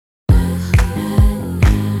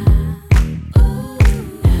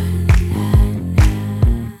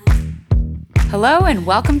Hello and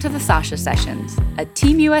welcome to the Sasha Sessions, a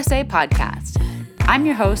Team USA podcast. I'm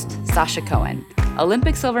your host, Sasha Cohen,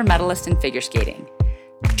 Olympic silver medalist in figure skating.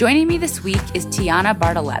 Joining me this week is Tiana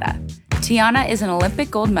Bartoletta. Tiana is an Olympic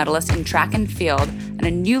gold medalist in track and field and a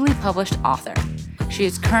newly published author. She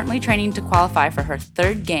is currently training to qualify for her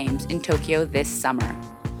third games in Tokyo this summer.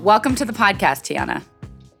 Welcome to the podcast, Tiana.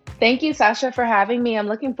 Thank you, Sasha, for having me. I'm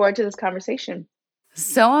looking forward to this conversation.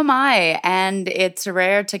 So am I, and it's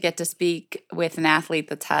rare to get to speak with an athlete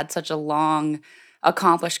that's had such a long,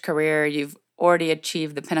 accomplished career. You've already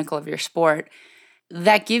achieved the pinnacle of your sport.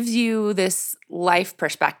 That gives you this life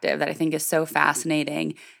perspective that I think is so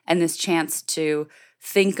fascinating, and this chance to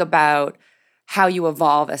think about how you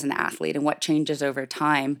evolve as an athlete and what changes over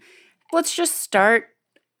time. Let's just start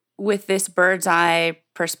with this bird's eye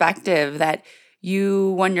perspective that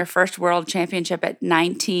you won your first world championship at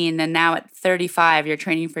 19, and now at 35, you're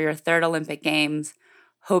training for your third Olympic Games,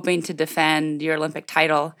 hoping to defend your Olympic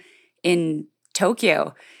title in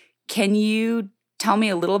Tokyo. Can you tell me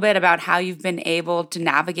a little bit about how you've been able to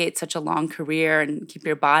navigate such a long career and keep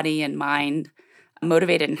your body and mind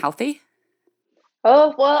motivated and healthy?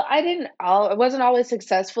 Oh, well, I wasn't always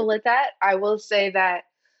successful at that. I will say that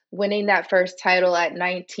winning that first title at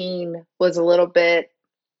 19 was a little bit,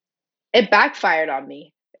 it backfired on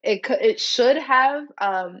me. It should have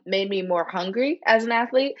made me more hungry as an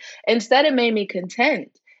athlete. Instead, it made me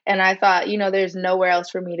content. And I thought, there's nowhere else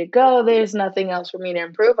for me to go. There's nothing else for me to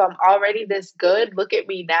improve. I'm already this good. Look at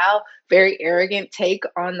me now. Very arrogant take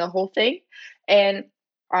on the whole thing. And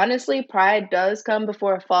honestly, pride does come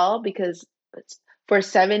before a fall because for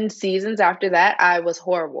 7 seasons after that, I was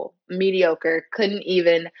horrible, mediocre, couldn't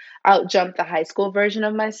even out jump the high school version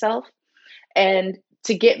of myself. And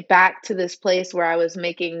to get back to this place where I was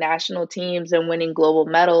making national teams and winning global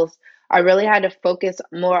medals, I really had to focus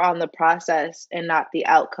more on the process and not the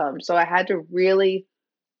outcome. So I had to really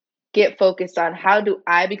get focused on how do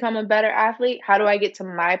I become a better athlete? How do I get to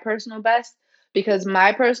my personal best? Because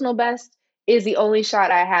my personal best is the only shot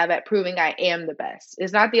I have at proving I am the best.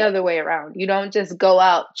 It's not the other way around. You don't just go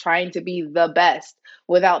out trying to be the best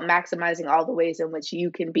without maximizing all the ways in which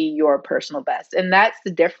you can be your personal best. And that's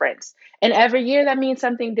the difference. And every year that means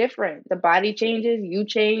something different. The body changes, you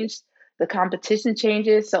change, the competition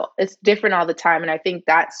changes. So it's different all the time. And I think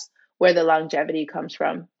that's where the longevity comes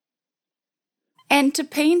from. And to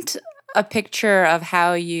paint a picture of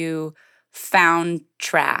how you found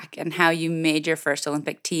track and how you made your first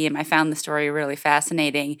Olympic team, I found the story really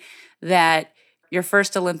fascinating that your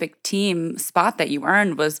first Olympic team spot that you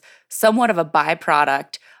earned was somewhat of a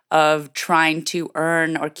byproduct of trying to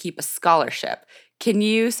earn or keep a scholarship. Can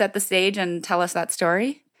you set the stage and tell us that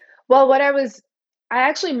story? Well, I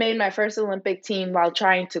actually made my first Olympic team while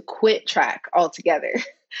trying to quit track altogether.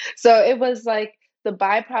 So it was like the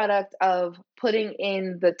byproduct of putting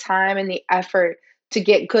in the time and the effort to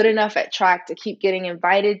get good enough at track to keep getting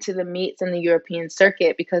invited to the meets in the European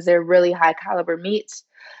circuit because they're really high caliber meets.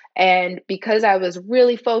 And because I was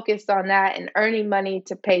really focused on that and earning money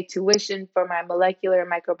to pay tuition for my molecular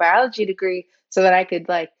and microbiology degree so that I could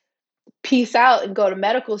like peace out and go to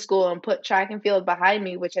medical school and put track and field behind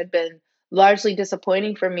me, which had been largely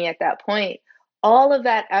disappointing for me at that point. All of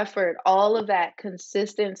that effort, all of that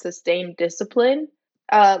consistent, sustained discipline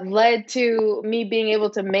led to me being able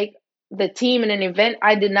to make the team in an event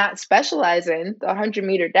I did not specialize in, the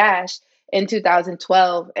 100-meter dash in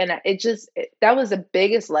 2012. And that was the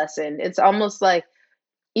biggest lesson. It's almost like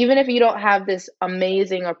even if you don't have this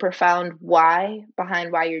amazing or profound why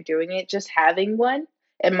behind why you're doing it, just having one,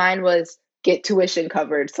 and mine was get tuition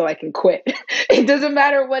covered so I can quit. It doesn't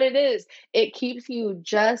matter what it is. It keeps you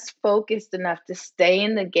just focused enough to stay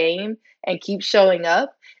in the game and keep showing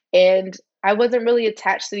up. And I wasn't really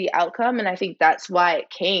attached to the outcome. And I think that's why it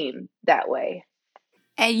came that way.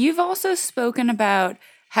 And you've also spoken about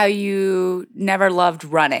how you never loved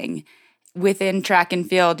running. Within track and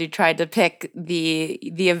field, you tried to pick the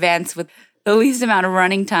events with the least amount of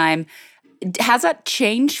running time. Has that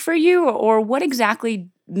changed for you, or what exactly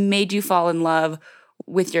made you fall in love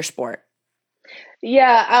with your sport?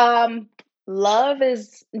 Yeah, love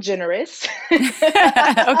is generous.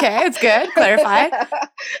 Okay, it's good. Clarify.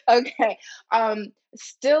 Okay.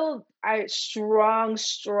 Still, I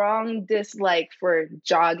strong dislike for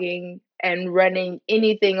jogging and running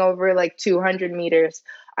anything over like 200 meters.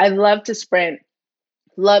 I love to sprint,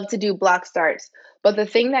 love to do block starts. But the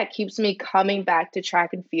thing that keeps me coming back to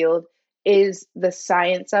track and field is the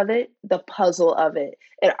science of it, the puzzle of it.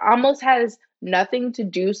 It almost has nothing to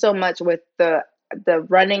do so much with the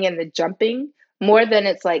running and the jumping more than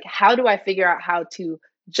it's like how do I figure out how to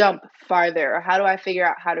jump farther or how do I figure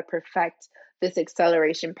out how to perfect this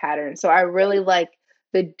acceleration pattern. So I really like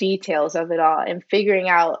the details of it all and figuring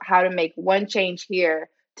out how to make one change here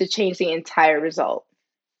to change the entire result.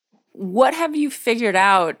 What have you figured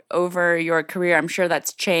out over your career? I'm sure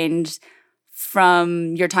that's changed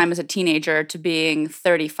from your time as a teenager to being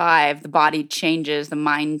 35. The body changes, the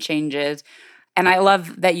mind changes. And I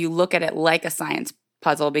love that you look at it like a science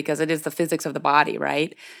puzzle because it is the physics of the body,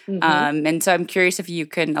 right? Mhm. And so I'm curious if you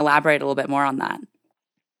can elaborate a little bit more on that.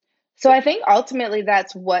 So I think ultimately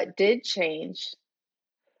that's what did change.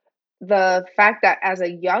 The fact that as a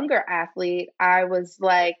younger athlete, I was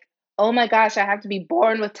like, "Oh my gosh, I have to be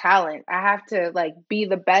born with talent. I have to, like, be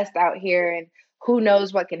the best out here, and who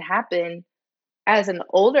knows what can happen." As an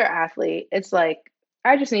older athlete, it's like,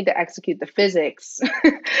 I just need to execute the physics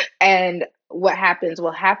and what happens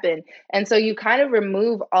will happen. And so you kind of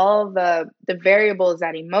remove all the variables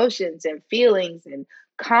that emotions and feelings and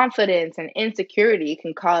confidence and insecurity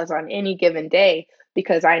can cause on any given day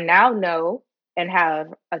because I now know and have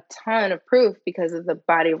a ton of proof because of the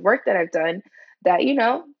body of work that I've done that,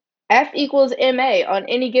 F equals MA on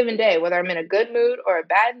any given day, whether I'm in a good mood or a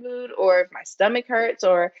bad mood, or if my stomach hurts,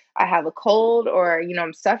 or I have a cold, or,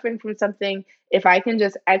 I'm suffering from something. If I can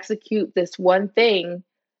just execute this one thing,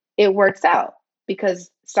 it works out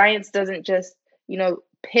because science doesn't just,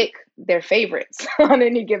 pick their favorites on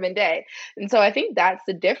any given day. And so I think that's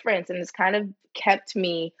the difference. And it's kind of kept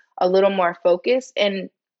me a little more focused. And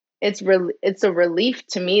it's a relief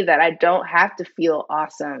to me that I don't have to feel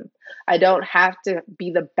awesome. I don't have to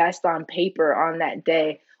be the best on paper on that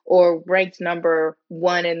day or ranked number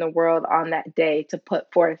one in the world on that day to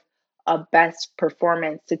put forth a best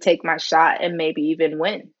performance to take my shot and maybe even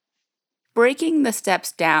win. Breaking the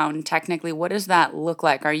steps down, technically, what does that look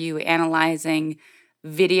like? Are you analyzing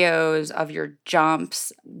videos of your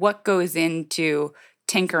jumps? What goes into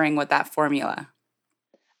tinkering with that formula?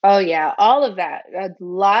 Oh yeah, all of that. A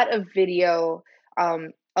lot of video,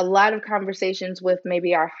 a lot of conversations with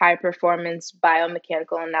maybe our high performance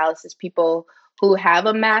biomechanical analysis people who have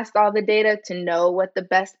amassed all the data to know what the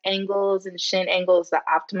best angles and shin angles, the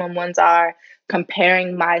optimum ones are,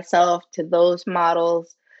 comparing myself to those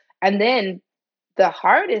models. And then the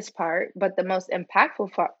hardest part, but the most impactful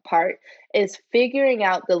part is figuring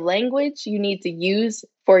out the language you need to use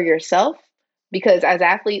for yourself. Because as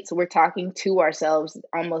athletes, we're talking to ourselves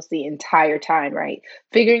almost the entire time, right?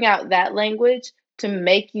 Figuring out that language to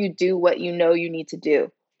make you do what you know you need to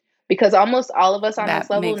do. Because almost all of us on this That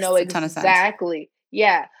level know makes a ton of sense. exactly,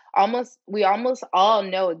 yeah, we almost all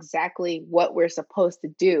know exactly what we're supposed to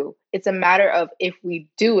do. It's a matter of if we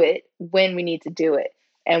do it when we need to do it.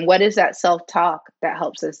 And what is that self-talk that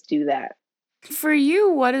helps us do that? For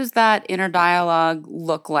you, what does that inner dialogue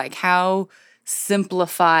look like? How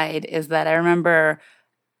simplified is that? I remember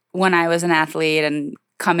when I was an athlete and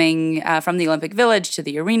coming from the Olympic Village to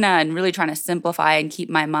the arena and really trying to simplify and keep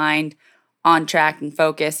my mind on track and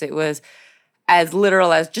focus. It was as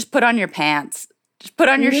literal as just put on your pants, just put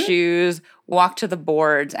on your Mhm. shoes, walk to the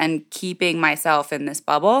boards, and keeping myself in this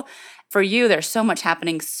bubble. For you, there's so much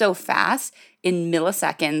happening so fast in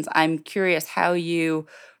milliseconds. I'm curious how you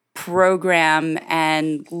program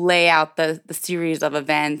and lay out the series of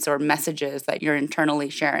events or messages that you're internally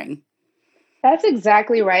sharing. That's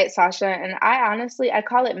exactly right, Sasha, and I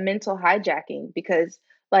call it mental hijacking because,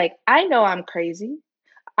 like, I know I'm crazy.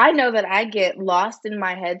 I know that I get lost in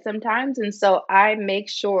my head sometimes, and so I make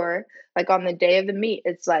sure, like, on the day of the meet,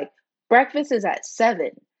 it's like, breakfast is at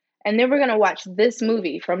 7, and then we're gonna watch this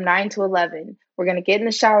movie from 9 to 11. We're gonna get in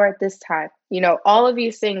the shower at this time. All of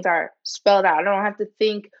these things are spelled out. I don't have to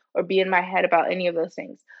think or be in my head about any of those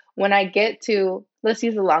things. When I get to let's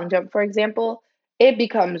use the long jump, for example, it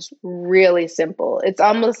becomes really simple. It's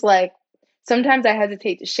almost like sometimes I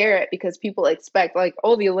hesitate to share it because people expect like,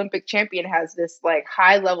 oh, the Olympic champion has this like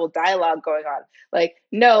high level dialogue going on. Like,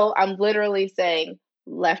 no, I'm literally saying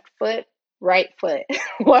left foot, right foot,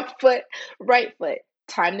 left foot, right foot,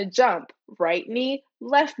 time to jump, right knee,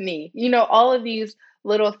 left knee. All of these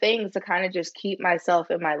little things to kind of just keep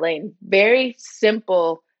myself in my lane. Very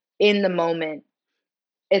simple in the moment.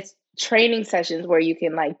 It's training sessions where you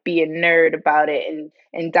can like be a nerd about it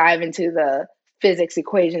and dive into the physics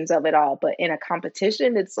equations of it all. But in a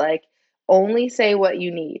competition, it's like only say what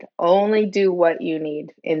you need, only do what you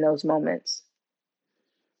need in those moments.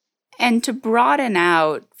 And to broaden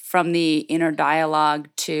out from the inner dialogue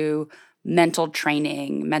to mental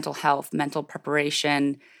training, mental health, mental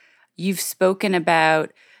preparation, you've spoken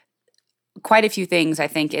about quite a few things, I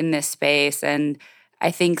think, in this space. And I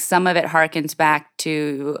think some of it harkens back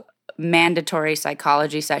to mandatory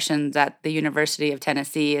psychology sessions at the University of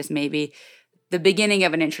Tennessee as maybe the beginning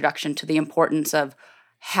of an introduction to the importance of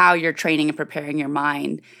how you're training and preparing your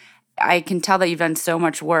mind. I can tell that you've done so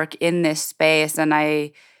much work in this space, and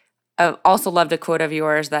I also loved a quote of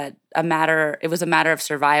yours that it was a matter of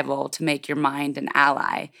survival to make your mind an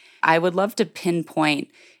ally. I would love to pinpoint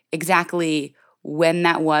exactly when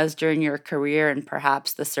that was during your career and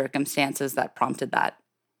perhaps the circumstances that prompted that.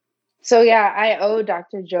 So yeah, I owe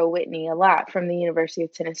Dr. Joe Whitney a lot from the University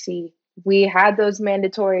of Tennessee. We had those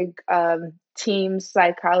mandatory team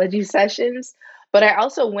psychology sessions, but I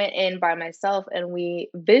also went in by myself and we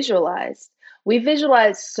visualized. We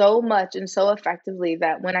visualized so much and so effectively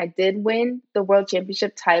that when I did win the world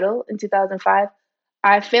championship title in 2005,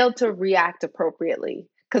 I failed to react appropriately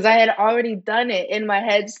because I had already done it in my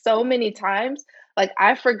head so many times. Like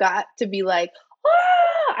I forgot to be like,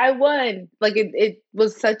 "Ah, I won." Like it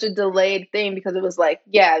was such a delayed thing because it was like,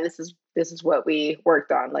 yeah, this is what we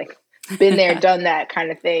worked on. Like been there, done that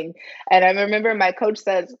kind of thing. And I remember my coach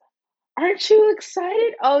says, "Aren't you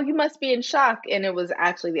excited? Oh, you must be in shock." And it was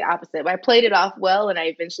actually the opposite. I played it off well and I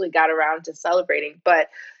eventually got around to celebrating. But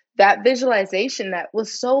that visualization that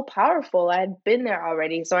was so powerful. I had been there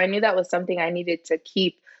already. So I knew that was something I needed to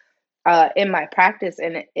keep in my practice.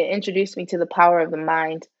 And it introduced me to the power of the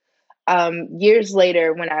mind. Years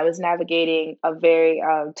later, when I was navigating a very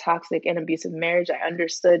toxic and abusive marriage, I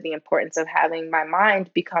understood the importance of having my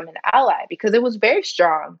mind become an ally because it was very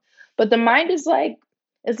strong. But the mind is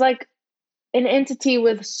like an entity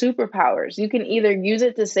with superpowers. You can either use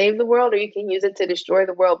it to save the world or you can use it to destroy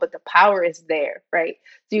the world, but the power is there, right?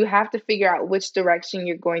 So you have to figure out which direction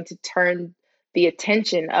you're going to turn the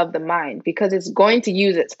attention of the mind because it's going to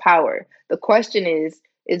use its power. The question is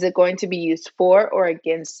it going to be used for or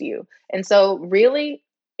against you? And so, really,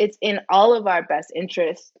 it's in all of our best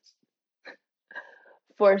interests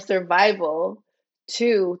for survival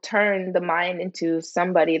to turn the mind into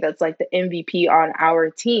somebody that's like the MVP on our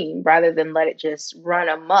team rather than let it just run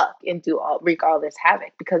amok and wreak all this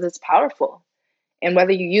havoc because it's powerful. And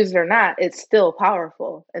whether you use it or not, it's still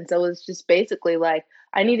powerful. And so it's just basically like,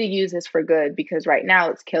 I need to use this for good because right now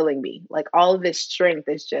it's killing me. Like all of this strength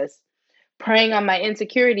is just preying on my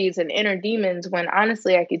insecurities and inner demons when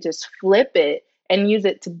honestly I could just flip it and use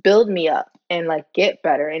it to build me up and like get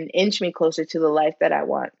better and inch me closer to the life that I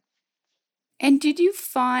want. And did you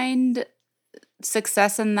find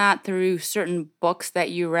success in that through certain books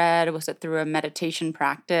that you read? Was it through a meditation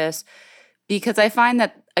practice? Because I find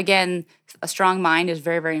that, again, a strong mind is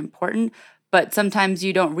very, very important, but sometimes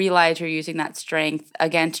you don't realize you're using that strength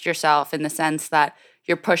against yourself in the sense that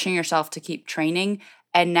you're pushing yourself to keep training.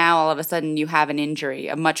 And now all of a sudden you have an injury,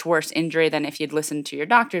 a much worse injury than if you'd listened to your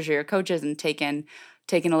doctors or your coaches and taken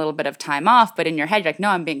a little bit of time off. But in your head, you're like, no,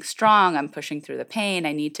 I'm being strong. I'm pushing through the pain.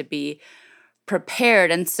 I need to be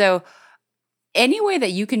prepared. And so any way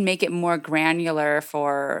that you can make it more granular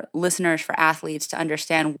for listeners, for athletes to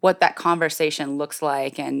understand what that conversation looks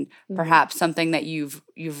like, and Mhm. perhaps something that you've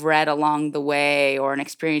read along the way or an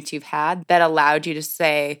experience you've had that allowed you to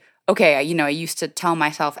say, okay, I used to tell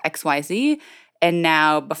myself XYZ, and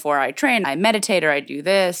now before I train, I meditate or I do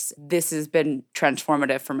this. This has been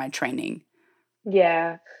transformative for my training.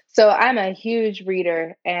 Yeah. So I'm a huge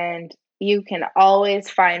reader, and you can always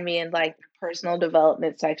find me in like the personal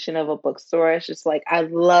development section of a bookstore. It's just like I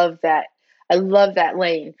love that. I love that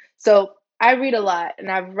lane. So I read a lot,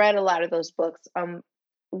 and I've read a lot of those books.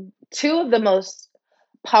 Two of the most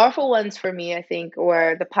powerful ones for me, I think,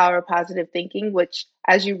 were The Power of Positive Thinking, which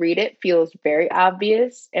as you read it feels very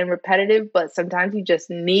obvious and repetitive, but sometimes you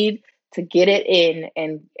just need to get it in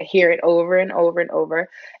and hear it over and over and over.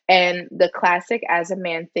 And the classic As a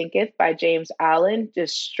Man Thinketh by James Allen,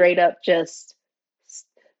 just straight up just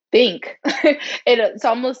think. It's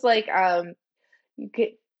almost like you could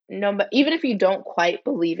no, but even if you don't quite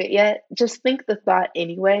believe it yet, just think the thought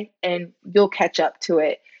anyway, and you'll catch up to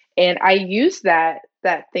it. And I used that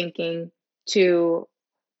thinking to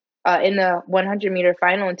in the 100-meter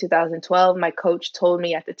final in 2012. My coach told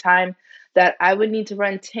me at the time that I would need to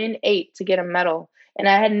run 10:8 to get a medal, and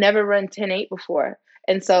I had never run 10:8 before.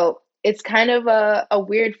 And so it's kind of a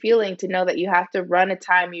weird feeling to know that you have to run a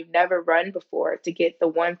time you've never run before to get the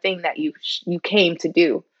one thing that you came to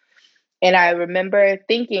do. And I remember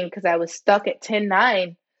thinking, because I was stuck at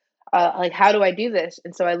 10:9, like, how do I do this?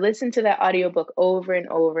 And so I listened to that audiobook over and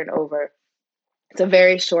over and over. It's a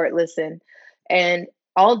very short listen. And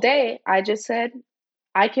all day, I just said,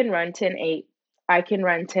 I can run 10:8. I can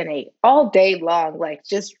run 10:8 all day long, like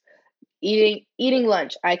just eating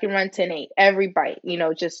lunch. I can run 10:8 every bite,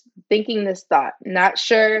 just thinking this thought,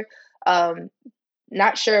 um,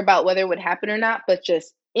 not sure about whether it would happen or not, but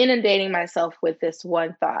just inundating myself with this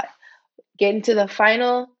one thought. Get into the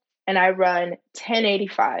final and I run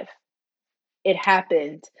 10:85. it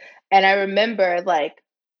happened. And I remember, like,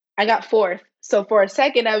 I got 4th. So for a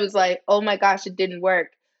second, I was like, "Oh my gosh, it didn't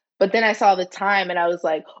work." But then I saw the time and I was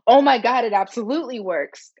like, "Oh my god, it absolutely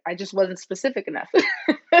works." I just wasn't specific enough.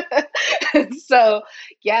 So,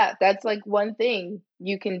 yeah, that's, like, one thing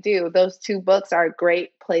you can do. Those 2 books are a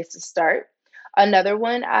great place to start. Another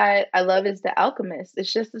one I love is The Alchemist.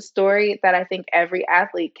 It's just a story that I think every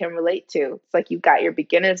athlete can relate to. It's like you got your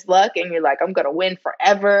beginner's luck and you're like, "I'm gonna win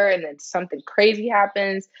forever," and then something crazy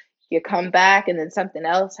happens, you come back and then something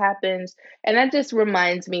else happens. And that just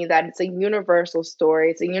reminds me that it's a universal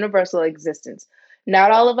story, it's a universal existence.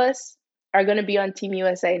 Not all of us are going to be on Team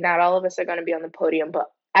USA, not all of us are going to be on the podium, but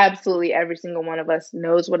absolutely every single one of us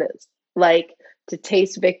knows what it's like to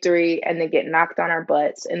taste victory and then get knocked on our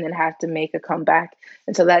butts and then have to make a comeback.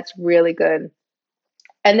 And so that's really good.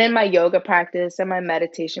 And then my yoga practice and my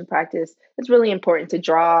meditation practice, it's really important to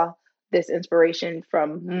draw this inspiration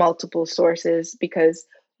from multiple sources because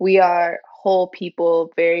we are whole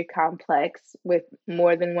people, very complex with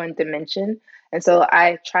more than one dimension. And so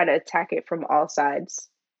I try to attack it from all sides.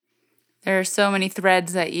 There are so many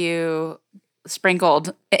threads that you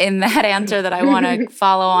sprinkled in that answer that I want to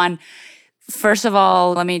follow on. First of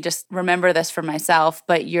all, let me just remember this for myself,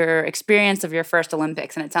 but your experience of your first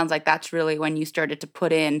Olympics, and it sounds like that's really when you started to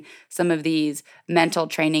put in some of these mental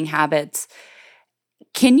training habits.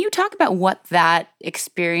 Can you talk about what that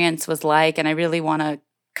experience was like? And I really want to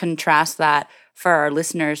contrast that for our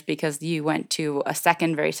listeners because you went to a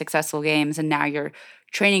second very successful games and now you're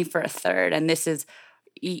training for a third. And this is,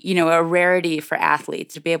 a rarity for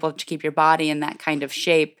athletes to be able to keep your body in that kind of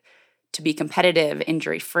shape, to be competitive,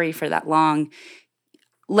 injury free for that long.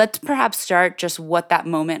 Let's perhaps start just what that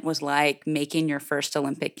moment was like making your first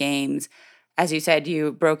Olympic Games. As you said,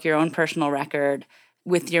 you broke your own personal record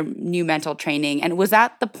with your new mental training. And was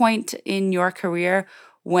that the point in your career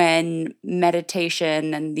when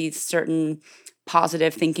meditation and these certain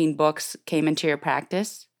positive thinking books came into your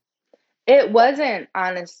practice? It wasn't,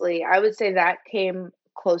 honestly. I would say that came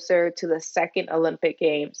closer to the second Olympic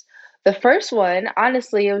Games. The first one,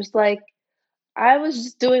 honestly, it was like I was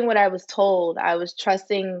just doing what I was told. I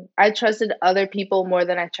trusted other people more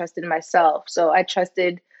than I trusted myself. So I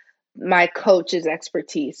trusted my coach's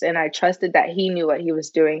expertise and I trusted that he knew what he was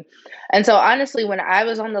doing. And so honestly, when I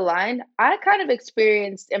was on the line, I kind of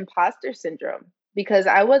experienced imposter syndrome because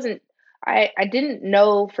I didn't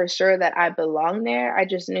know for sure that I belonged there. I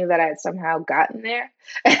just knew that I had somehow gotten there.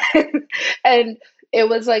 And it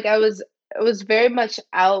was like it was very much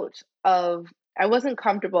out of I wasn't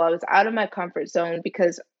comfortable. I was out of my comfort zone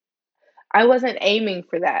because I wasn't aiming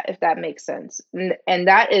for that, if that makes sense. And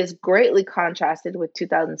that is greatly contrasted with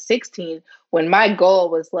 2016 when my goal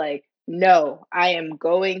was like, no, I am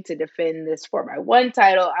going to defend this for my one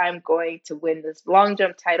title. I'm going to win this long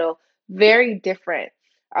jump title. Very different.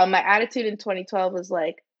 My attitude in 2012 was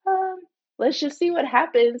like, let's just see what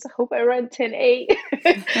happens. Hope I run 10.8.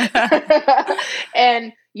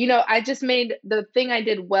 And, I just made the thing I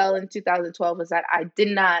did well in 2012 was that I did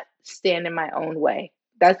not stand in my own way.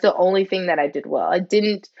 That's the only thing that I did well. I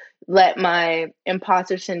didn't let my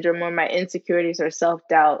imposter syndrome or my insecurities or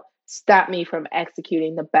self-doubt stop me from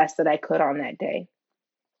executing the best that I could on that day.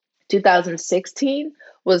 2016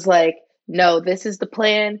 was like, no, this is the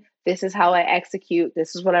plan. This is how I execute.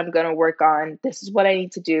 This is what I'm going to work on. This is what I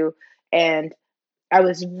need to do. And I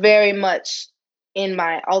was very much in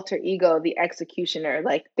my alter ego, the executioner.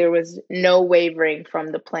 Like there was no wavering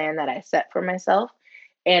from the plan that I set for myself.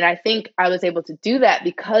 And I think I was able to do that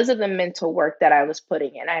because of the mental work that I was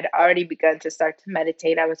putting in. I had already begun to start to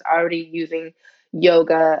meditate. I was already using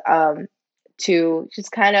yoga to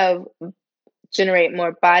just kind of generate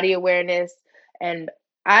more body awareness. And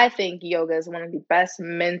I think yoga is one of the best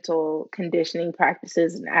mental conditioning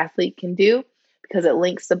practices an athlete can do because it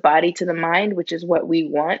links the body to the mind, which is what we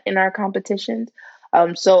want in our competitions.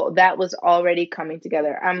 So that was already coming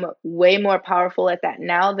together. I'm way more powerful at that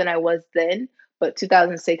now than I was then, but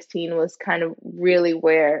 2016 was kind of really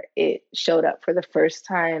where it showed up for the first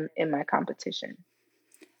time in my competition.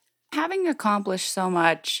 Having accomplished so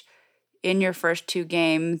much in your first two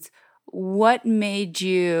games, what made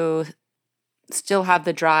you still have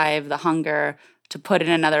the drive, the hunger to put in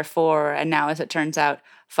another four, and now, as it turns out,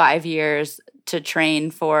 5 years to train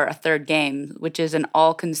for a third game, which is an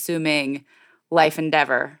all consuming life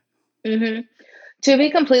endeavor? Hmm. To be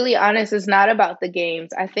completely honest, it's not about the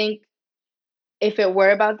games. I think if it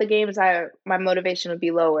were about the games, I my motivation would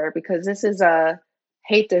be lower because this is a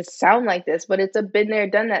hate to sound like this, but it's a been there,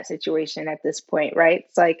 done that situation at this point, right?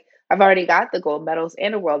 It's like I've already got the gold medals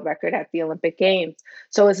and a world record at the Olympic Games.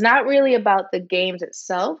 So it's not really about the games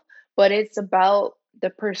itself, but it's about the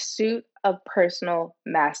pursuit of personal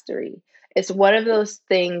mastery. It's one of those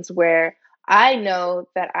things where I know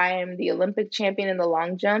that I am the Olympic champion in the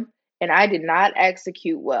long jump and I did not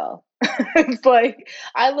execute well. It's like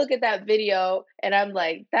I look at that video and I'm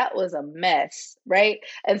like, that was a mess, right?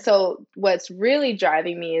 And so what's really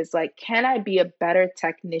driving me is like, can I be a better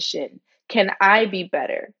technician? Can I be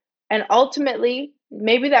better? And ultimately,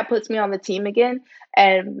 maybe that puts me on the team again,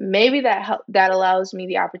 and maybe that allows me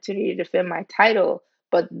the opportunity to defend my title,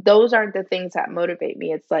 but those aren't the things that motivate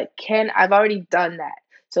me. It's like, can I've already done that.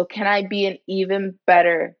 So can I be an even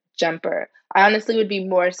better jumper? I honestly would be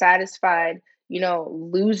more satisfied,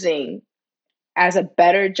 losing as a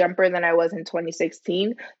better jumper than I was in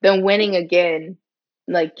 2016 than winning again,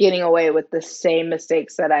 like getting away with the same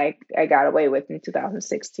mistakes that I got away with in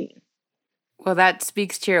 2016. Well, that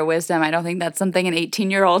speaks to your wisdom. I don't think that's something an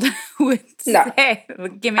 18-year-old would No, say.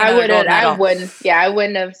 Give me another gold I medal. wouldn't, yeah, I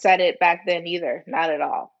wouldn't have said it back then either. Not at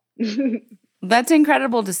all. That's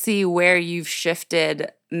incredible to see where you've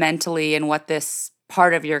shifted mentally and what this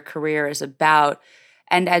part of your career is about.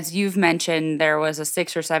 And as you've mentioned, there was a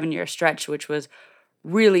 6 or 7 year stretch, which was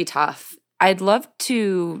really tough. I'd love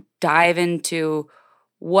to dive into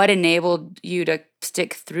what enabled you to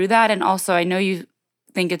stick through that. And also, I know you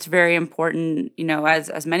think it's very important,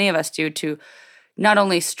 as many of us do, to not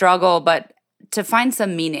only struggle, but to find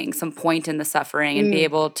some meaning, some point in the suffering and be Mm,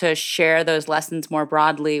 able to share those lessons more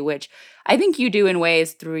broadly, which I think you do in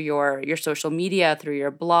ways through your social media, through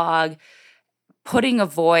your blog, putting a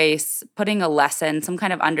voice, putting a lesson, some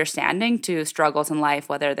kind of understanding to struggles in life,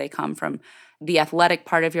 whether they come from the athletic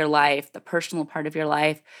part of your life, the personal part of your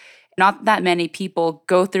life. Not that many people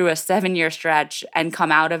go through a 7 year stretch and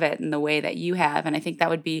come out of it in the way that you have. And I think that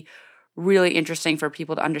would be really interesting for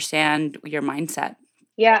people to understand your mindset.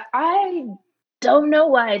 yeah, I don't know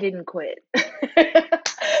why I didn't quit.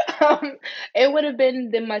 It would have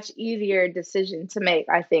been the much easier decision to make,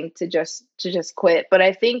 I think, to just quit. But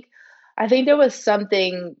I think there was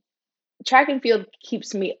something. Track and field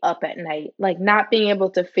keeps me up at night. Like not being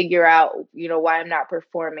able to figure out, why I'm not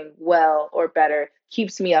performing well or better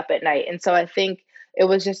keeps me up at night. And so I think it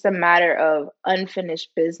was just a matter of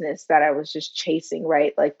unfinished business that I was just chasing,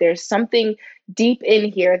 right? Like there's something deep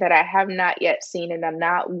in here that I have not yet seen and I'm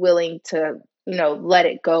not willing to, let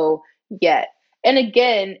it go yet. And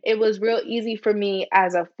again, it was real easy for me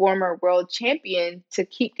as a former world champion to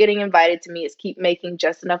keep getting invited to meets, keep making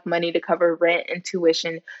just enough money to cover rent and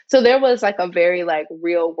tuition, so there was like a very like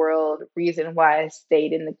real world reason why I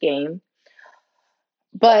stayed in the game.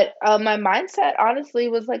 But my mindset honestly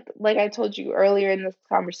was like I told you earlier in this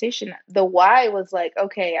conversation, the why was like,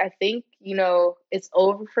 okay, I think, it's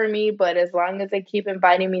over for me, but as long as they keep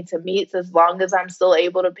inviting me to meets, as long as I'm still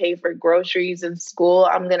able to pay for groceries in school,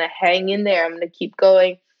 I'm gonna hang in there. I'm gonna keep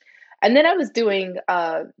going. And then I was doing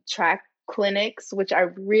track clinics, which I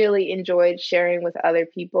really enjoyed sharing with other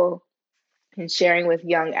people and sharing with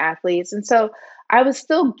young athletes. And so I was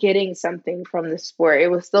still getting something from the sport.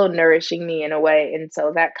 It was still nourishing me in a way. And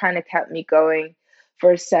so that kind of kept me going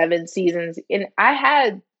for 7 seasons. And I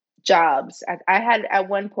had jobs. I had at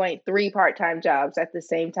one point 3 part-time jobs at the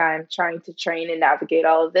same time trying to train and navigate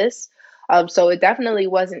all of this. So it definitely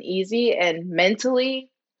wasn't easy. And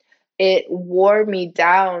mentally, it wore me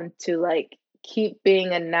down to like keep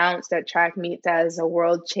being announced at track meets as a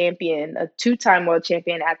world champion, a two-time world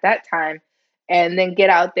champion at that time, and then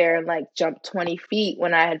get out there and like jump 20 feet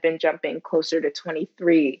when I had been jumping closer to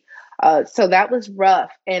 23. So that was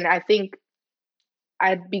rough. And I think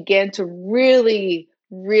I began to really,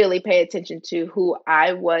 really pay attention to who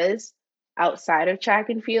I was outside of track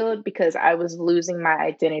and field because I was losing my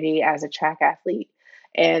identity as a track athlete.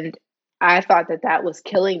 And I thought that that was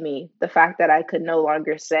killing me, the fact that I could no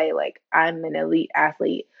longer say, like, I'm an elite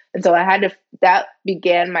athlete. And so that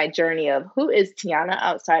began my journey of who is Tiana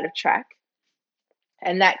outside of track?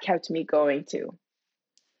 And that kept me going too.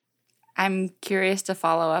 I'm curious to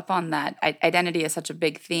follow up on that. Identity is such a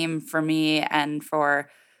big theme for me and for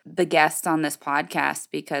the guests on this podcast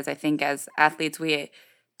because I think as athletes, we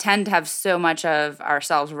tend to have so much of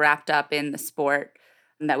ourselves wrapped up in the sport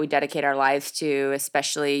that we dedicate our lives to,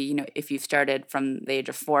 especially, if you've started from the age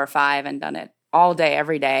of 4 or 5 and done it all day,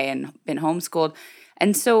 every day, and been homeschooled.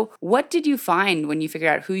 And so, what did you find when you figured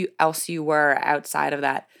out else you were outside of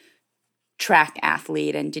that track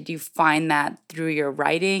athlete? And did you find that through your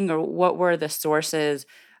writing, or what were the sources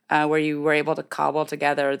where you were able to cobble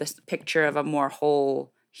together this picture of a more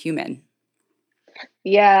whole human?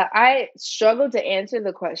 Yeah, I struggled to answer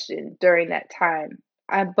the question during that time.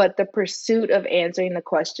 But the pursuit of answering the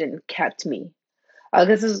question kept me.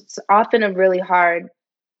 This is often a really hard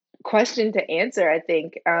question to answer, I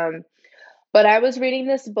think. But I was reading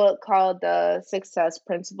this book called The Success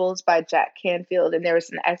Principles by Jack Canfield, and there was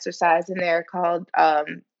an exercise in there called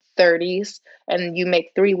 30s, and you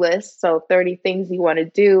make three lists. So 30 things you want to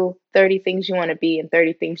do, 30 things you want to be, and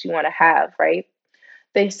 30 things you want to have, right?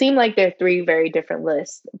 They seem like they're three very different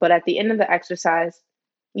lists, but at the end of the exercise,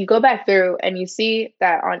 you go back through and you see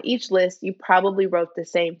that on each list, you probably wrote the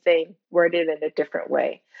same thing, worded in a different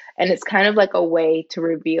way. And it's kind of like a way to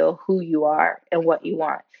reveal who you are and what you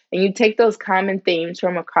want. And you take those common themes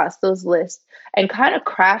from across those lists and kind of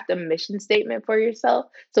craft a mission statement for yourself.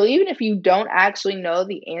 So even if you don't actually know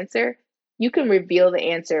the answer, you can reveal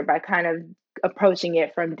the answer by kind of approaching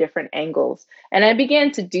it from different angles. And I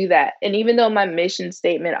began to do that. And even though my mission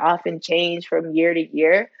statement often changed from year to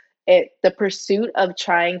year, the pursuit of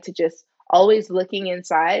trying to just always looking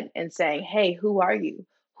inside and saying, "Hey, who are you?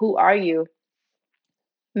 Who are you?"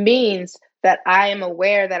 means that I am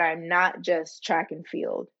aware that I'm not just track and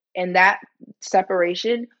field. And that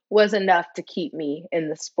separation was enough to keep me in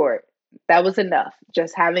the sport. That was enough.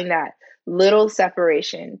 Just having that little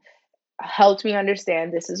separation helped me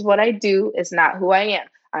understand this is what I do, it's not who I am.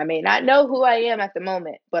 I may not know who I am at the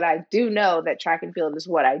moment, but I do know that track and field is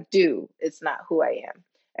what I do. It's not who I am.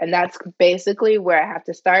 And that's basically where I have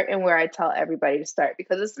to start and where I tell everybody to start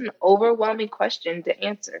because it's an overwhelming question to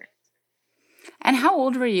answer. And how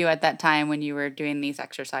old were you at that time when you were doing these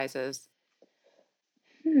exercises?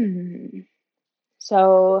 Hmm.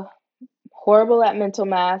 So horrible at mental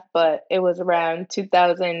math, but it was around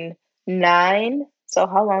 2009. So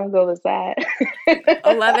how long ago was that?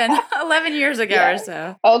 11 years ago or Yeah.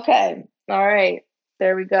 so. Okay. All right.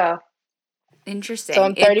 There we go. So Interesting.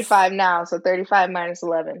 I'm 35 now, so 35 minus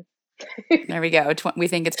 11. There we go. We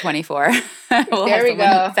think it's 24. We'll There have we someone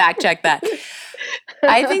go. fact check that.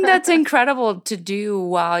 I think that's incredible to do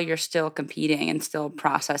while you're still competing and still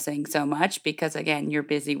processing so much because, again, you're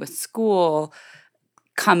busy with school,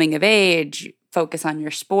 coming of age, focus on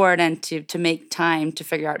your sport, and to make time to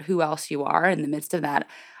figure out who else you are in the midst of that,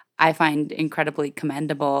 I find incredibly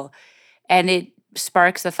commendable. And it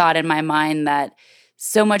sparks a thought in my mind that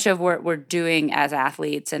so much of what we're doing as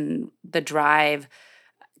athletes and the drive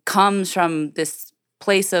comes from this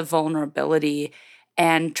place of vulnerability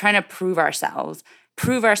and trying to prove ourselves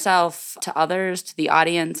to others, to the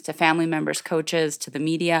audience, to family members, coaches, to the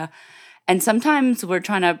media. And sometimes we're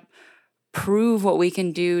trying to prove what we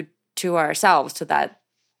can do to ourselves, to that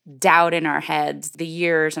doubt in our heads, the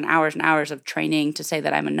years and hours of training to say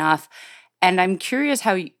that I'm enough. And I'm curious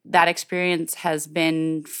how that experience has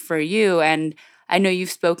been for you. And I know you've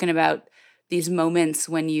spoken about these moments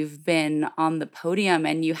when you've been on the podium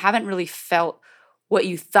and you haven't really felt what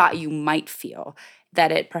you thought you might feel,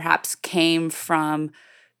 that it perhaps came from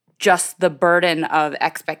just the burden of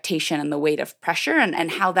expectation and the weight of pressure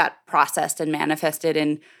and how that processed and manifested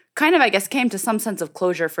and kind of, I guess, came to some sense of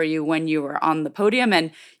closure for you when you were on the podium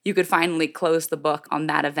and you could finally close the book on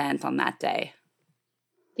that event on that day.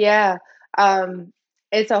 Yeah. Um,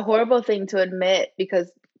 it's a horrible thing to admit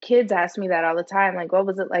because kids ask me that all the time, like, what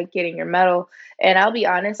was it like getting your medal? And I'll be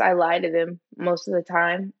honest, I lie to them most of the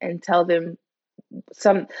time and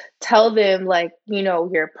some tell them like,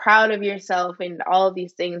 you're proud of yourself and all of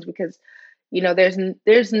these things because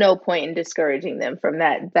there's no point in discouraging them from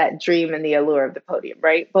that dream and the allure of the podium,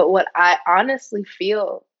 right? But what I honestly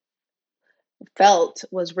felt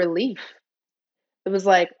was relief. It was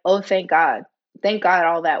like, oh, thank God. Thank God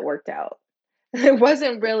all that worked out. It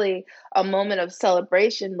wasn't really a moment of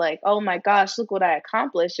celebration, like, oh my gosh, look what I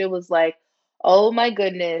accomplished. It was like, oh my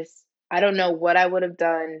goodness, I don't know what I would have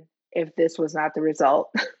done if this was not the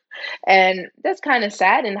result. And that's kind of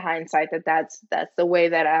sad in hindsight that that's the way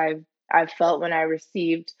that I've felt when I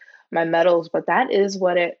received my medals, but that is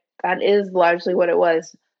largely what it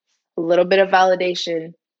was. A little bit of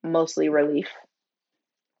validation, mostly relief.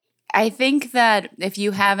 I think that if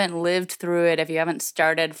you haven't lived through it, if you haven't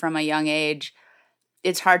started from a young age,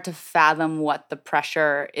 it's hard to fathom what the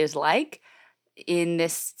pressure is like in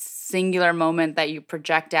this singular moment that you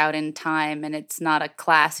project out in time. And it's not a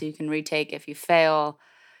class you can retake if you fail.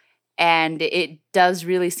 And it does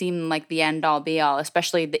really seem like the end all be all,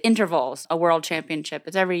 especially the intervals. A world championship,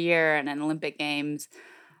 it's every year, and an Olympic Games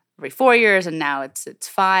every 4 years, and now it's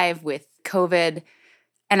five with COVID.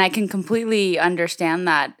 And I can completely understand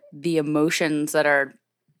that the emotions that are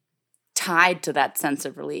tied to that sense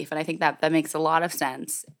of relief. And I think that makes a lot of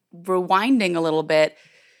sense. Rewinding a little bit,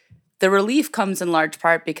 the relief comes in large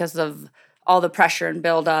part because of all the pressure and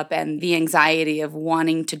buildup and the anxiety of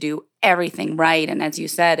wanting to do everything right. And as you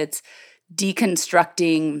said, it's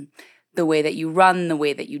deconstructing the way that you run, the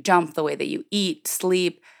way that you jump, the way that you eat,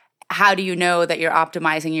 sleep. how do you know that you're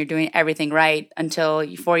optimizing, you're doing everything right until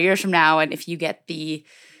 4 years from now, and if you get the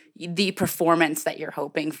performance that you're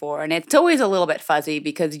hoping for. And it's always a little bit fuzzy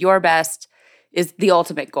because your best is the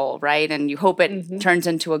ultimate goal, right? And you hope it Mhm. turns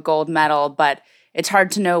into a gold medal, but it's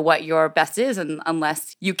hard to know what your best is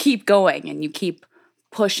unless you keep going and you keep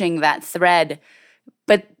pushing that thread.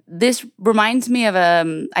 But this reminds me of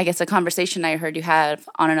I guess a conversation I heard you have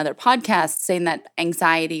on another podcast saying that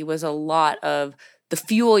anxiety was a lot of the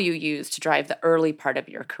fuel you used to drive the early part of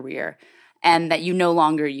your career, and that you no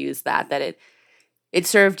longer use that it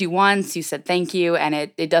served you once, you said thank you, and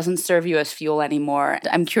it doesn't serve you as fuel anymore.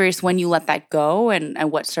 I'm curious when you let that go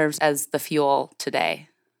and what serves as the fuel today.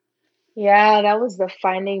 Yeah, that was the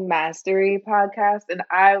Finding Mastery podcast, and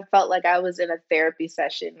I felt like I was in a therapy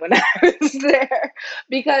session when I was there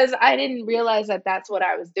because I didn't realize that that's what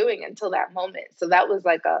I was doing until that moment. So that was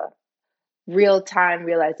like a real-time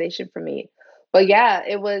realization for me. But yeah,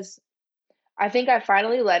 it was I think I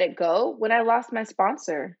finally let it go when I lost my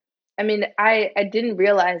sponsor. I mean, I didn't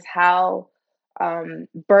realize how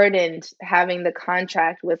burdened having the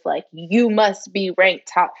contract with like you must be ranked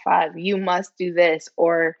top 5, you must do this,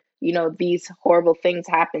 or these horrible things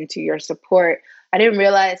happen to your support. I didn't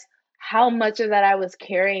realize how much of that I was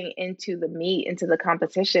carrying into the meet, into the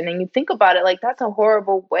competition. And you think about it, like that's a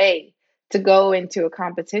horrible way to go into a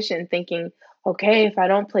competition thinking, okay, if I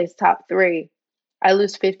don't place top 3, I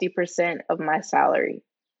lose 50% of my salary.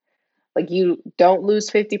 Like you don't lose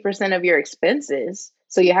 50% of your expenses.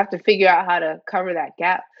 So you have to figure out how to cover that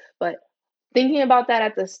gap. But thinking about that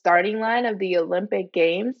at the starting line of the Olympic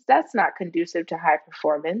Games, that's not conducive to high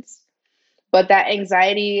performance. But that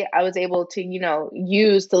anxiety I was able to,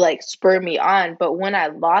 use to like spur me on. But when I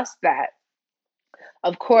lost that,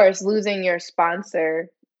 of course, losing your sponsor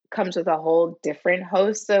comes with a whole different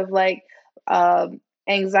host of like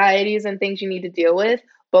anxieties and things you need to deal with.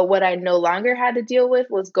 But what I no longer had to deal with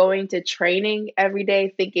was going to training every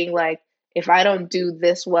day, thinking like, if I don't do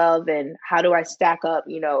this well, then how do I stack up?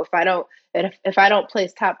 If I don't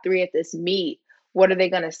place top 3 at this meet, what are they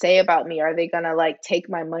gonna say about me? Are they gonna like take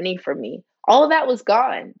my money from me? All of that was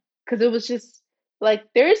gone because it was just like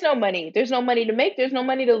there is no money. There's no money to make. There's no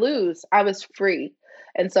money to lose. I was free.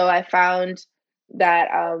 And so I found that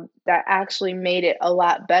that actually made it a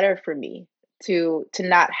lot better for me to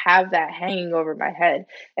not have that hanging over my head.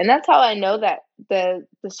 And that's how I know that the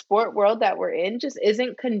sport world that we're in just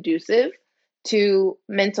isn't conducive to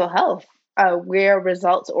mental health. We're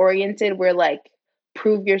results oriented. We're like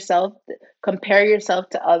prove yourself, compare yourself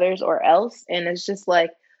to others or else. And it's just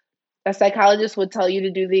like a psychologist would tell you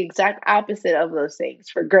to do the exact opposite of those things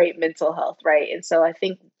for great mental health, right? And so I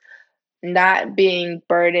think not being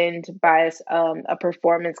burdened by a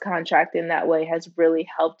performance contract in that way has really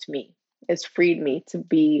helped me. It's freed me to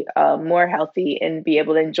be more healthy and be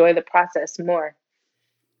able to enjoy the process more.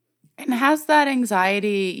 And has that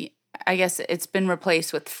anxiety, I guess it's been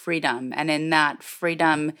replaced with freedom. And in that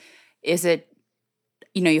freedom, is it,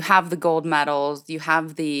 you have the gold medals, you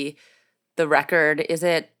have the record. Is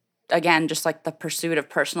it again just like the pursuit of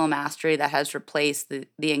personal mastery that has replaced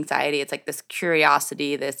the anxiety? It's like this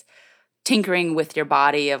curiosity, this tinkering with your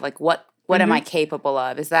body of like what am I Hmm. capable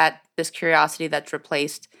of? Is that this curiosity that's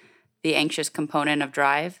replaced the anxious component of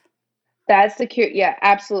drive? That's yeah,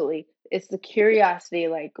 absolutely. It's the curiosity,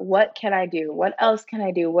 like, what can I do? What else can I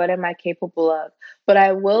do? What am I capable of? But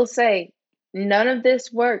I will say, none of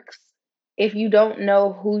this works if you don't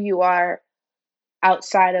know who you are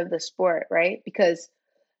outside of the sport, right? Because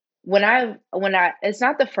when I it's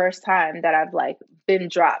not the first time that I've like been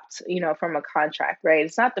dropped, from a contract, right?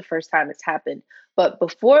 It's not the first time it's happened. But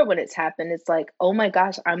before when it's happened, it's like, oh my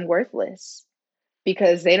gosh, I'm worthless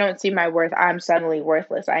because they don't see my worth. I'm suddenly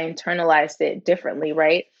worthless. I internalized it differently,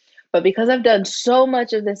 right? But because I've done so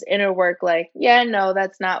much of this inner work, like, yeah, no,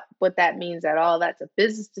 that's not what that means at all. That's a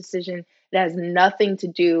business decision. It has nothing to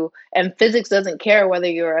do, and physics doesn't care whether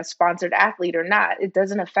you're a sponsored athlete or not. It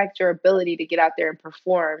doesn't affect your ability to get out there and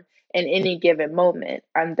perform in any given moment.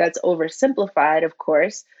 That's oversimplified, of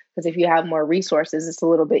course, because if you have more resources, it's a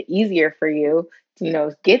little bit easier for you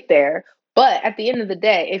to, get there. But at the end of the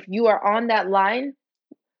day, if you are on that line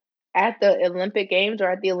at the Olympic Games or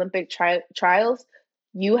at the Olympic trials,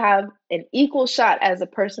 you have an equal shot as a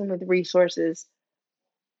person with resources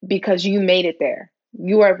because you made it there.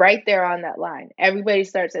 You are right there on that line. Everybody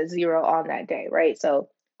starts at 0 on that day, right? So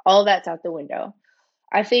all that's out the window.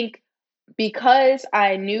 I think because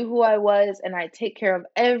I knew who I was and I take care of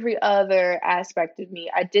every other aspect of me,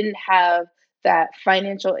 I didn't have that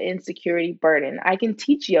financial insecurity burden. I can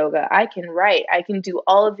teach yoga, I can write, I can do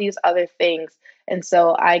all of these other things. And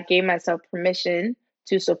so I gave myself permission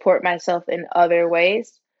to support myself in other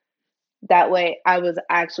ways. That way I was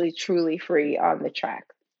actually truly free on the track.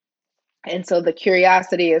 And so the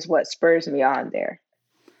curiosity is what spurs me on there.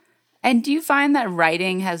 And do you find that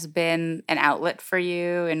writing has been an outlet for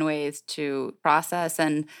you in ways to process?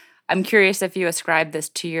 And I'm curious if you ascribe this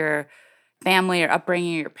to your family or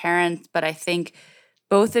upbringing, your parents, but I think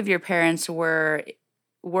both of your parents were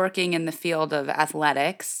working in the field of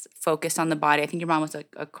athletics, focused on the body. I think your mom was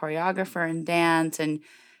a choreographer in dance, and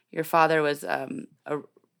your father was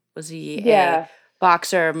was he a Yeah.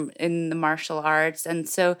 boxer in the martial arts? And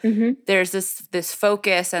so Mhm. there's this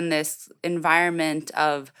focus and this environment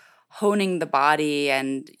of honing the body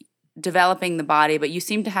and developing the body, but you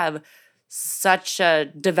seem to have such a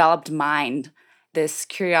developed mind, this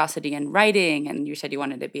curiosity in writing, and you said you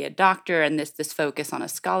wanted to be a doctor, and this focus on a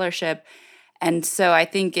scholarship. And so I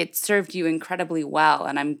think it served you incredibly well,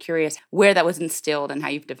 and I'm curious where that was instilled and how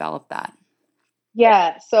you've developed that.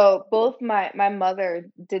 Yeah, so both my mother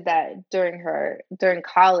did that during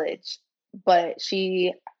college, but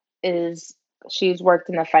is she's worked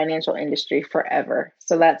in the financial industry forever.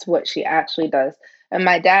 So that's what she actually does. And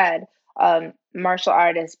my dad, martial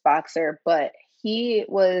artist, boxer, but he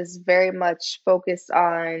was very much focused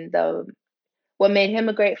on the what made him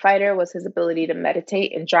a great fighter was his ability to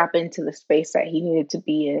meditate and drop into the space that he needed to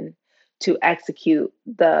be in to execute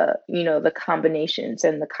the combinations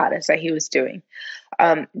and the katas that he was doing.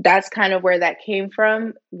 That's kind of where that came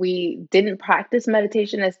from. We didn't practice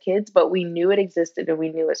meditation as kids, but we knew it existed and we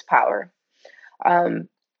knew its power. Um,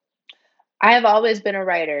 I have always been a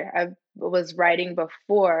writer. I was writing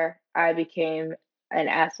before I became an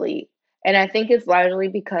athlete. And I think it's largely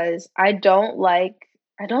because I don't like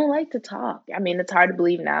to talk. I mean, it's hard to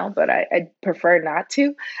believe now, but I prefer not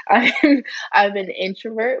to. I'm an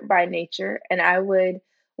introvert by nature, and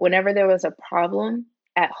whenever there was a problem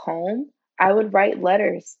at home, I would write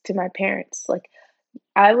letters to my parents. Like,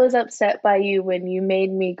 I was upset by you when you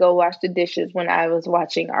made me go wash the dishes when I was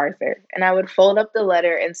watching Arthur. And I would fold up the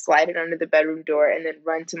letter and slide it under the bedroom door and then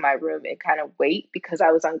run to my room and kind of wait because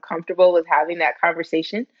I was uncomfortable with having that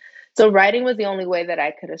conversation. So writing was the only way that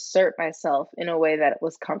I could assert myself in a way that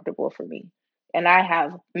was comfortable for me. And I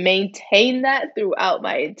have maintained that throughout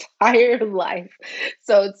my entire life.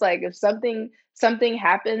 So it's like if something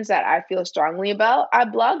happens that I feel strongly about, I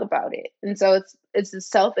blog about it. And so it's a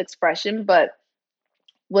self-expression, but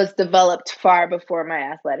was developed far before my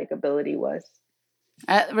athletic ability was.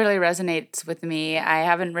 That really resonates with me. I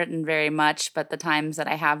haven't written very much, but the times that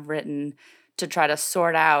I have written to try to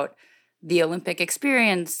sort out the Olympic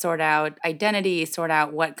experience, sort out identity, sort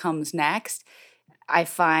out what comes next, I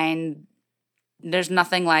find there's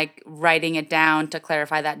nothing like writing it down to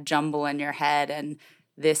clarify that jumble in your head. And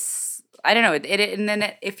this, I don't know, and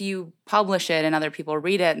then if you publish it and other people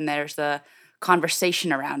read it and there's a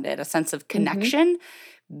conversation around it, a sense of Mhm. connection,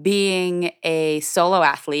 being a solo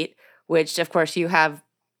athlete, which of course you have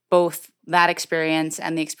both that experience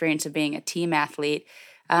and the experience of being a team athlete.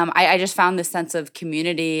 I just found this sense of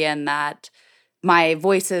community and that my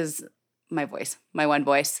voices, my one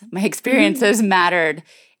voice, my experiences mattered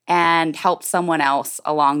and helped someone else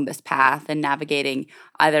along this path in navigating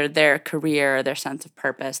either their career, their sense of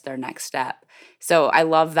purpose, their next step. So I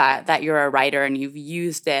love that you're a writer and you've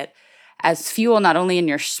used it as fuel not only in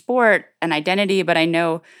your sport and identity, but I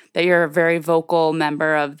know that you're a very vocal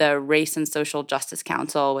member of the Race and Social Justice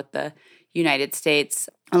Council with the United States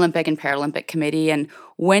Olympic and Paralympic Committee. And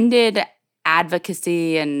when did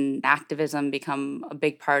advocacy and activism become a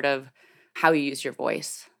big part of how you use your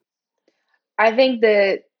voice? I think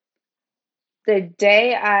that the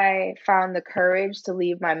day I found the courage to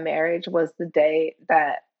leave my marriage was the day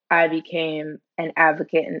that I became an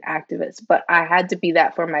advocate and activist, but I had to be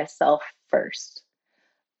that for myself first.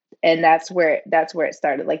 And that's where it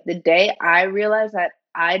started. Like the day I realized that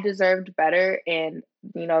I deserved better and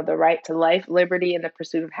the right to life, liberty, and the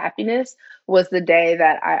pursuit of happiness was the day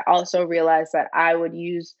that I also realized that I would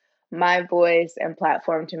use my voice and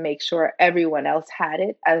platform to make sure everyone else had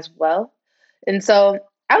it as well. And so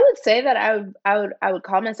I would say that I would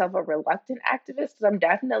call myself a reluctant activist because I'm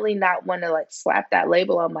definitely not one to like slap that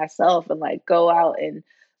label on myself and like go out and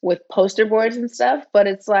with poster boards and stuff. But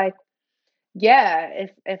it's like, yeah,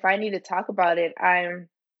 if I need to talk about it, I'm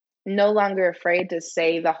no longer afraid to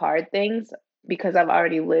say the hard things because I've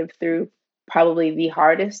already lived through probably the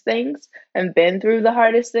hardest things and been through the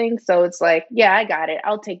hardest things. So it's like, yeah, I got it.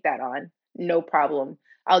 I'll take that on. No problem.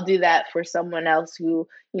 I'll do that for someone else who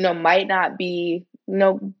might not be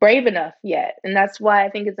brave enough yet. And that's why I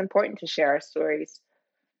think it's important to share our stories.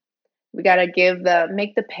 We gotta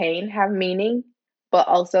make the pain have meaning, but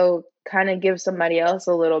also kind of give somebody else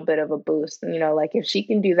a little bit of a boost. Like if she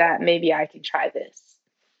can do that, maybe I can try this.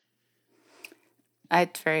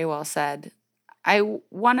 It's very well said. I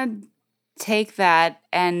want to take that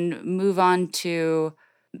and move on to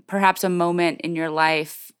perhaps a moment in your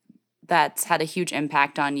life that's had a huge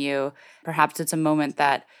impact on you. Perhaps it's a moment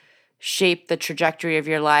that shaped the trajectory of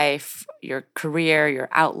your life, your career, your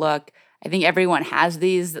outlook. I think everyone has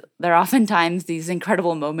these. They're oftentimes these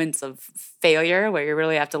incredible moments of failure where you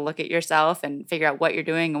really have to look at yourself and figure out what you're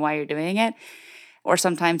doing and why you're doing it. Or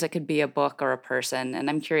sometimes it could be a book or a person. And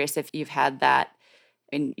I'm curious if you've had that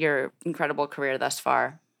in your incredible career thus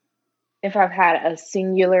far. If I've had a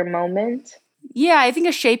singular moment, Yeah, I think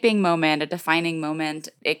a shaping moment, a defining moment,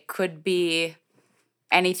 it could be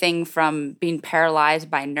anything from being paralyzed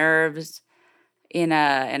by nerves in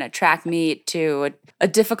a track meet to a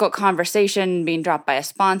difficult conversation being dropped by a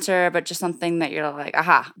sponsor, but just something that you're like,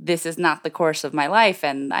 aha, this is not the course of my life,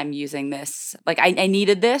 and I'm using this. Like I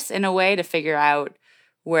needed this in a way to figure out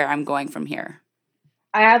where I'm going from here.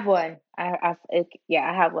 I have one. Yeah,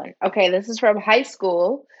 I have one. Okay, this is from high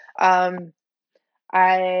school. Um,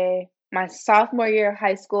 I my sophomore year of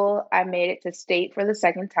high school, I made it to state for the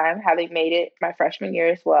second time, having made it my freshman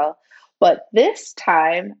year as well. But this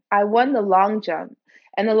time, I won the long jump.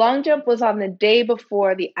 And the long jump was on the day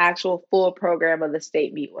before the actual full program of the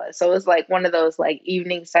state meet was. So it was like one of those like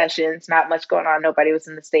evening sessions, not much going on. Nobody was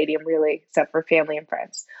in the stadium really, except for family and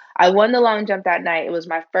friends. I won the long jump that night. It was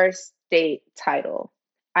my first state title.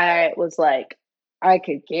 I was like, I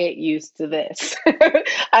could get used to this.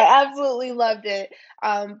 I absolutely loved it.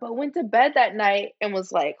 But went to bed that night and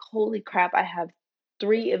was like, holy crap, I have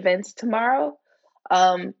 3 events tomorrow.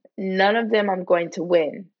 None of them I'm going to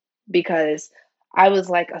win because I was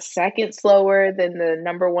like a second slower than the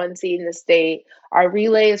number one seed in the state. Our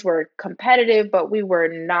relays were competitive, but we were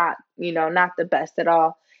not, not the best at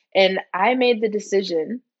all. And I made the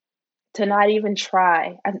decision to not even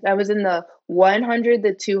try. I was in the 100,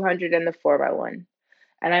 the 200, and the 4x1.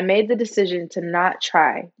 And I made the decision to not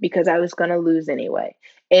try because I was going to lose anyway.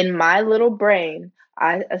 In my little brain,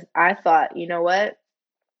 I thought, you know what?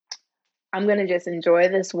 I'm going to just enjoy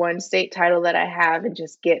this one state title that I have and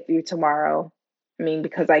just get through tomorrow. I mean,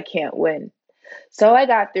 because I can't win. So I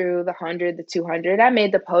got through the 100, the 200. I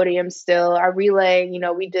made the podium still. Our relay,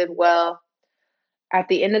 we did well. At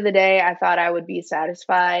the end of the day, I thought I would be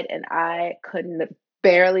satisfied, and I couldn't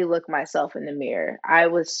barely look myself in the mirror. I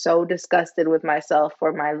was so disgusted with myself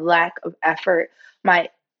for my lack of effort, my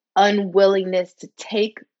unwillingness to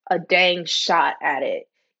take a dang shot at it,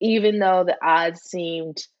 even though the odds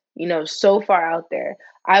seemed, so far out there.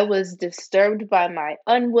 I was disturbed by my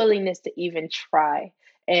unwillingness to even try.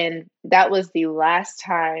 And that was the last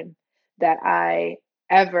time that I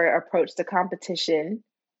ever approached a competition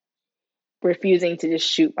refusing to just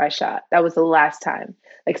shoot my shot. That was the last time.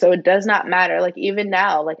 Like, so it does not matter. Like, even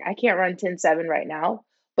now, like, I can't run 10-7 right now,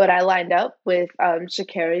 but I lined up with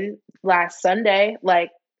Shakari last Sunday.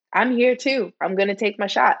 Like, I'm here too. I'm going to take my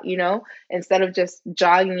shot, instead of just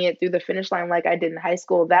jogging it through the finish line like I did in high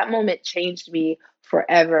school. That moment changed me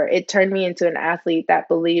forever. It turned me into an athlete that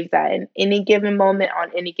believed that in any given moment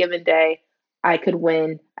on any given day, I could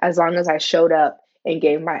win as long as I showed up and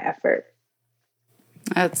gave my effort.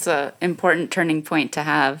 That's an important turning point to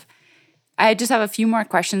have. I just have a few more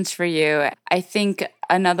questions for you. I think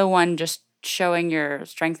another one just showing your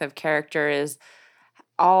strength of character is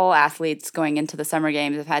all athletes going into the summer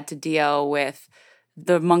games have had to deal with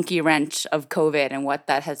the monkey wrench of COVID and what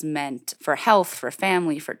that has meant for health, for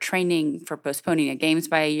family, for training, for postponing the games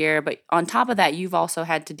by a year. But on top of that, you've also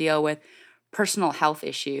had to deal with personal health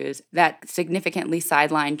issues that significantly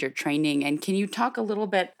sidelined your training. And can you talk a little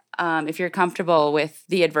bit, if you're comfortable, with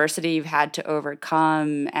the adversity you've had to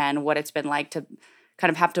overcome and what it's been like to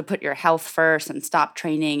kind of have to put your health first and stop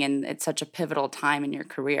training? And it's such a pivotal time in your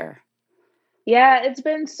career. Yeah, it's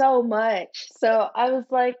been so much. So I was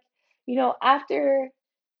like,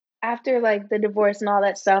 after like the divorce and all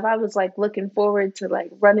that stuff, I was like looking forward to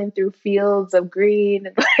like running through fields of green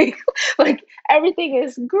and like like everything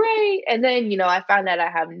is great. And then, I found out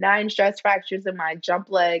I have 9 stress fractures in my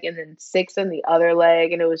jump leg and then 6 in the other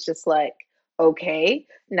leg. And it was just like, okay,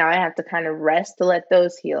 now I have to kind of rest to let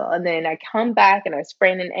those heal. And then I come back and I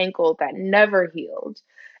sprained an ankle that never healed.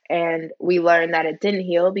 And we learned that it didn't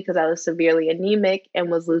heal because I was severely anemic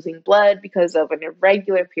and was losing blood because of an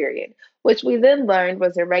irregular period, which we then learned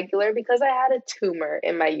was irregular because I had a tumor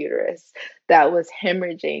in my uterus that was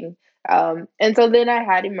hemorrhaging. And so then I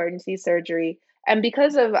had emergency surgery. And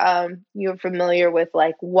because of you're familiar with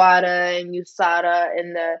like WADA and USADA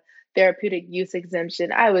and the therapeutic use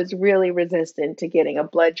exemption, I was really resistant to getting a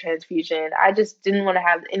blood transfusion. I just didn't want to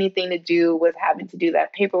have anything to do with having to do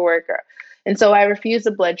that paperwork. And so I refused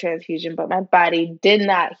a blood transfusion, but my body did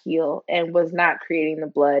not heal and was not creating the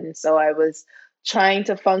blood. And so I was trying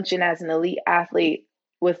to function as an elite athlete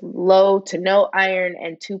with low to no iron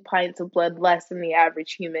and 2 pints of blood less than the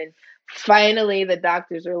average human. Finally, the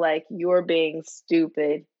doctors were like, "You're being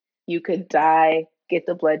stupid. You could die. Get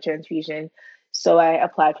the blood transfusion." So I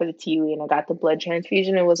applied for the TUE and I got the blood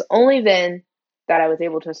transfusion. It was only then that I was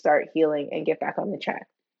able to start healing and get back on the track.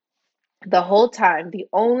 The whole time, the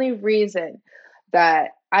only reason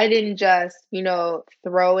that I didn't just,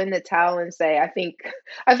 throw in the towel and say, I think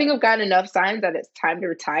I've gotten enough signs that it's time to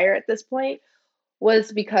retire at this point,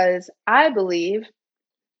 was because I believe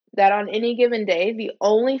that on any given day, the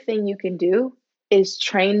only thing you can do is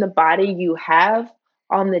train the body you have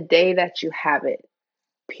on the day that you have it,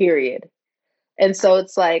 period. And so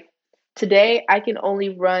it's like, today I can only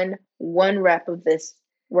run 1 rep of this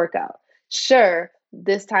workout. Sure,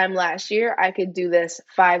 this time last year I could do this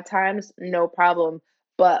 5 times, no problem.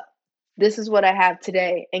 But this is what I have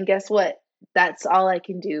today. And guess what? That's all I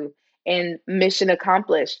can do. And mission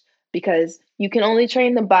accomplished, because you can only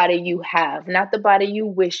train the body you have, not the body you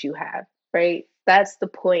wish you have, right? That's the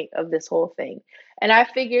point of this whole thing. And I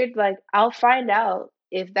figured, like, I'll find out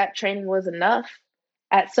if that training was enough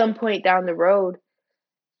at some point down the road.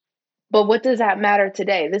 But what does that matter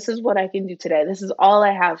today? This is what I can do today. This is all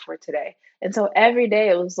I have for today. And so every day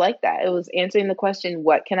it was like that. It was answering the question,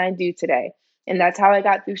 what can I do today? And that's how I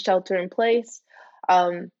got through shelter in place.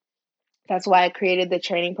 Um, that's why I created the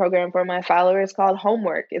training program for my followers called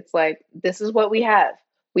Homework. It's like, this is what we have.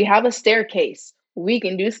 We have a staircase. We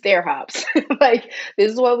can do stair hops. Like,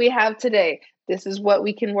 this is what we have today. This is what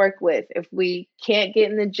we can work with. If we can't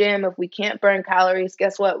get in the gym, if we can't burn calories,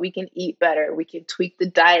 guess what? We can eat better. We can tweak the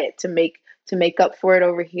diet to make up for it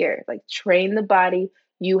over here. Like, train the body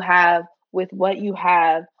you have with what you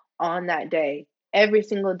have on that day, every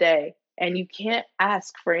single day. And you can't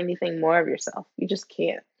ask for anything more of yourself. You just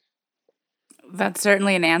can't. That's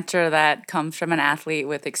certainly an answer that comes from an athlete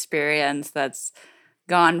with experience that's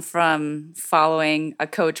gone from following a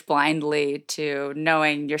coach blindly to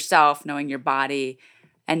knowing yourself, knowing your body,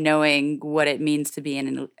 and knowing what it means to be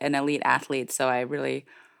an elite athlete. So I really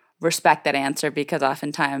respect that answer because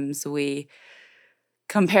oftentimes we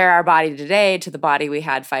compare our body today to the body we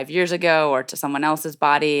had 5 years ago or to someone else's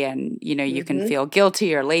body. And, you can Hmm. feel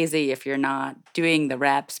guilty or lazy if you're not doing the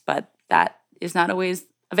reps, but that is not always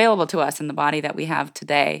available to us in the body that we have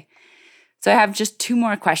today. So I have just two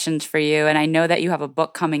more questions for you. And I know that you have a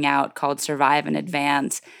book coming out called Survive and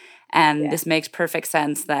Advance. And Yeah. this makes perfect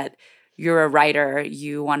sense that you're a writer,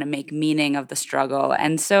 you want to make meaning of the struggle.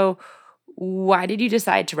 And so why did you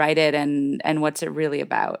decide to write it and what's it really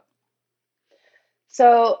about?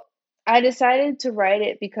 So I decided to write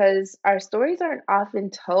it because our stories aren't often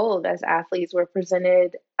told as athletes. We're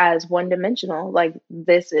presented as one dimensional. Like,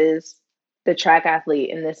 this is the track athlete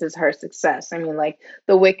and this is her success. I mean, like,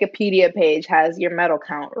 the Wikipedia page has your medal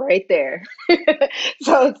count right there.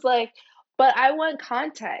 So it's like, but I want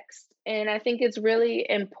context. And I think it's really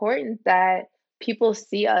important that people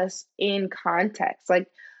see us in context. Like,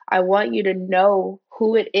 I want you to know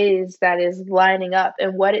who it is that is lining up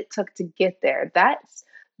and what it took to get there.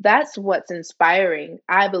 That's what's inspiring,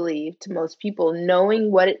 I believe, to most people,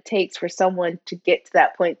 knowing what it takes for someone to get to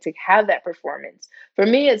that point to have that performance. For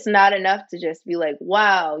me, it's not enough to just be like,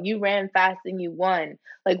 wow, you ran fast and you won.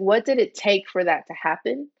 Like, what did it take for that to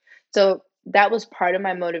happen? So that was part of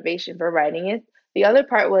my motivation for writing it. The other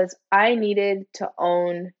part was I needed to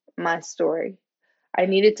own my story. I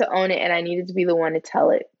needed to own it and I needed to be the one to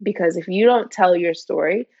tell it, because if you don't tell your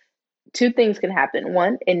story, two things can happen.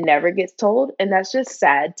 One, it never gets told, and that's just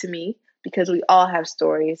sad to me because we all have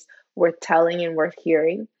stories worth telling and worth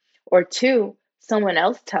hearing. Or two, someone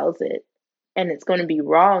else tells it and it's going to be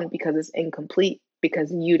wrong because it's incomplete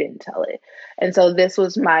because you didn't tell it. And so this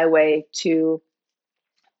was my way to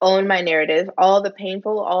own my narrative, all the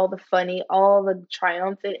painful, all the funny, all the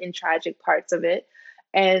triumphant and tragic parts of it,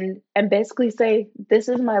 and basically say, this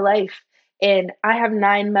is my life and I have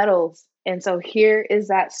 9 medals. And so here is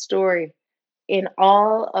that story in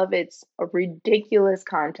all of its ridiculous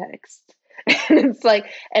context. And it's like,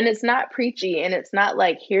 and it's not preachy, and it's not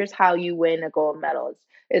like, here's how you win a gold medal.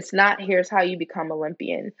 It's not, here's how you become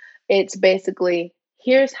Olympian. It's basically,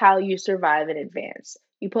 here's how you survive in advance.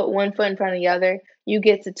 You put one foot in front of the other, you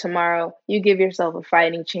get to tomorrow, you give yourself a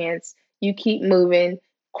fighting chance, you keep moving,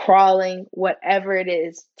 crawling, whatever it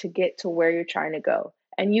is to get to where you're trying to go.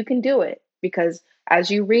 And you can do it because as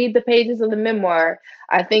you read the pages of the memoir,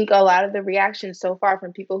 I think a lot of the reactions so far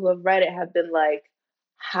from people who have read it have been like,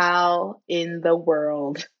 how in the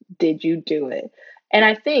world did you do it? And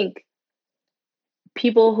I think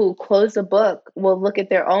people who close the book will look at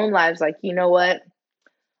their own lives like, you know what?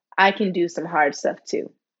 I can do some hard stuff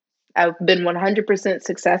too. I've been 100%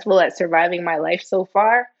 successful at surviving my life so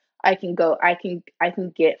far. I can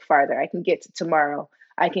get farther. I can get to tomorrow.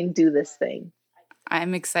 I can do this thing.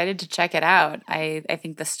 I'm excited to check it out. I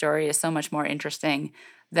think the story is so much more interesting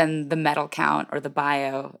than the medal count or the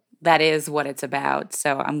bio. That is what it's about.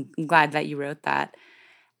 So I'm glad that you wrote that.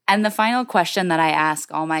 And the final question that I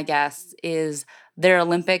ask all my guests is their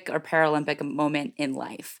Olympic or Paralympic moment in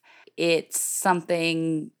life. It's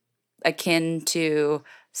something akin to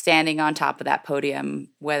standing on top of that podium,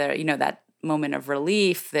 whether, that moment of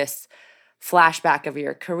relief, this flashback of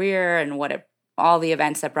your career and all the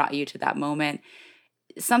events that brought you to that moment.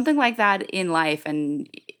 Something like that in life. And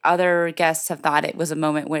other guests have thought it was a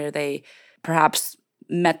moment where they perhaps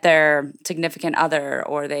met their significant other,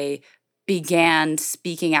 or they began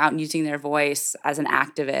speaking out and using their voice as an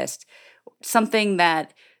activist, something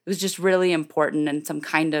that was just really important and some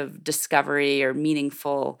kind of discovery or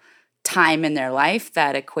meaningful time in their life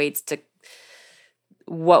that equates to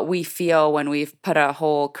what we feel when we've put a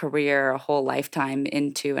whole career, a whole lifetime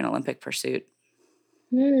into an Olympic pursuit.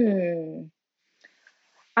 Hmm.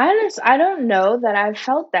 I don't know that I've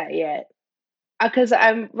felt that yet. Because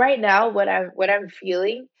I'm right now, what I'm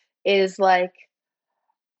feeling is like,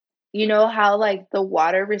 you know how like the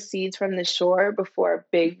water recedes from the shore before a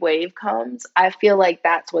big wave comes? I feel like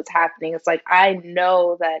that's what's happening. It's like I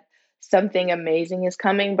know that something amazing is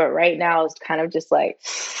coming, but right now it's kind of just like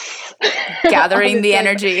Gathering it's the like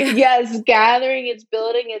energy. yes, gathering, it's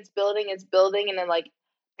building, it's building, it's building, and then like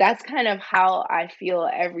that's kind of how I feel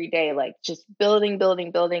every day, like just building,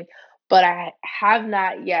 building, building. But I have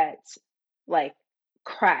not yet like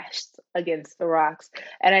crashed against the rocks.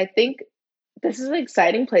 And I think this is an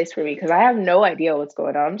exciting place for me because I have no idea what's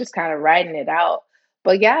going on. I'm just kind of riding it out.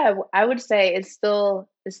 But yeah, I would say it's still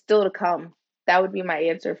to come. That would be my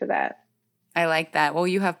answer for that. I like that. Well,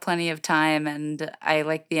 you have plenty of time, and I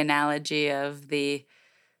like the analogy of the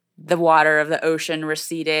water of the ocean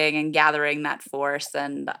receding and gathering that force.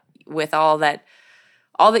 And with all that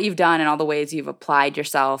you've done and all the ways you've applied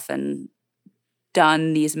yourself and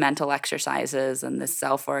done these mental exercises and this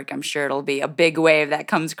self work, I'm sure it'll be a big wave that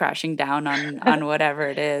comes crashing down on whatever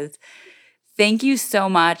it is. Thank you so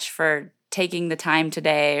much for taking the time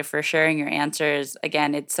today, for sharing your answers.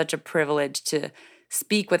 Again, it's such a privilege to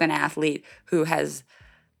speak with an athlete who has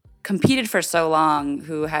competed for so long,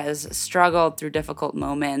 who has struggled through difficult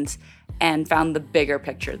moments and found the bigger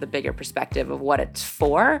picture, the bigger perspective of what it's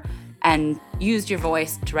for, and used your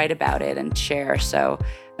voice to write about it and share. So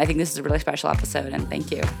I think this is a really special episode, and thank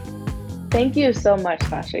you. Thank you so much,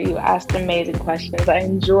 Sasha. You asked amazing questions. I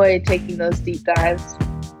enjoy taking those deep dives.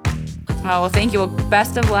 Oh, well, thank you. Well,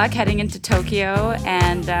 best of luck heading into Tokyo,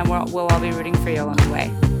 and we'll all be rooting for you along the way.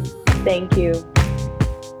 Thank you.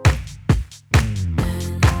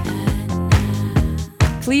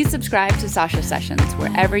 Please subscribe to Sasha Sessions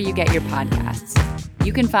wherever you get your podcasts.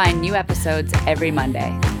 You can find new episodes every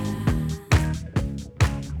Monday.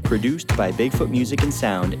 Produced by Bigfoot Music and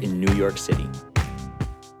Sound in New York City.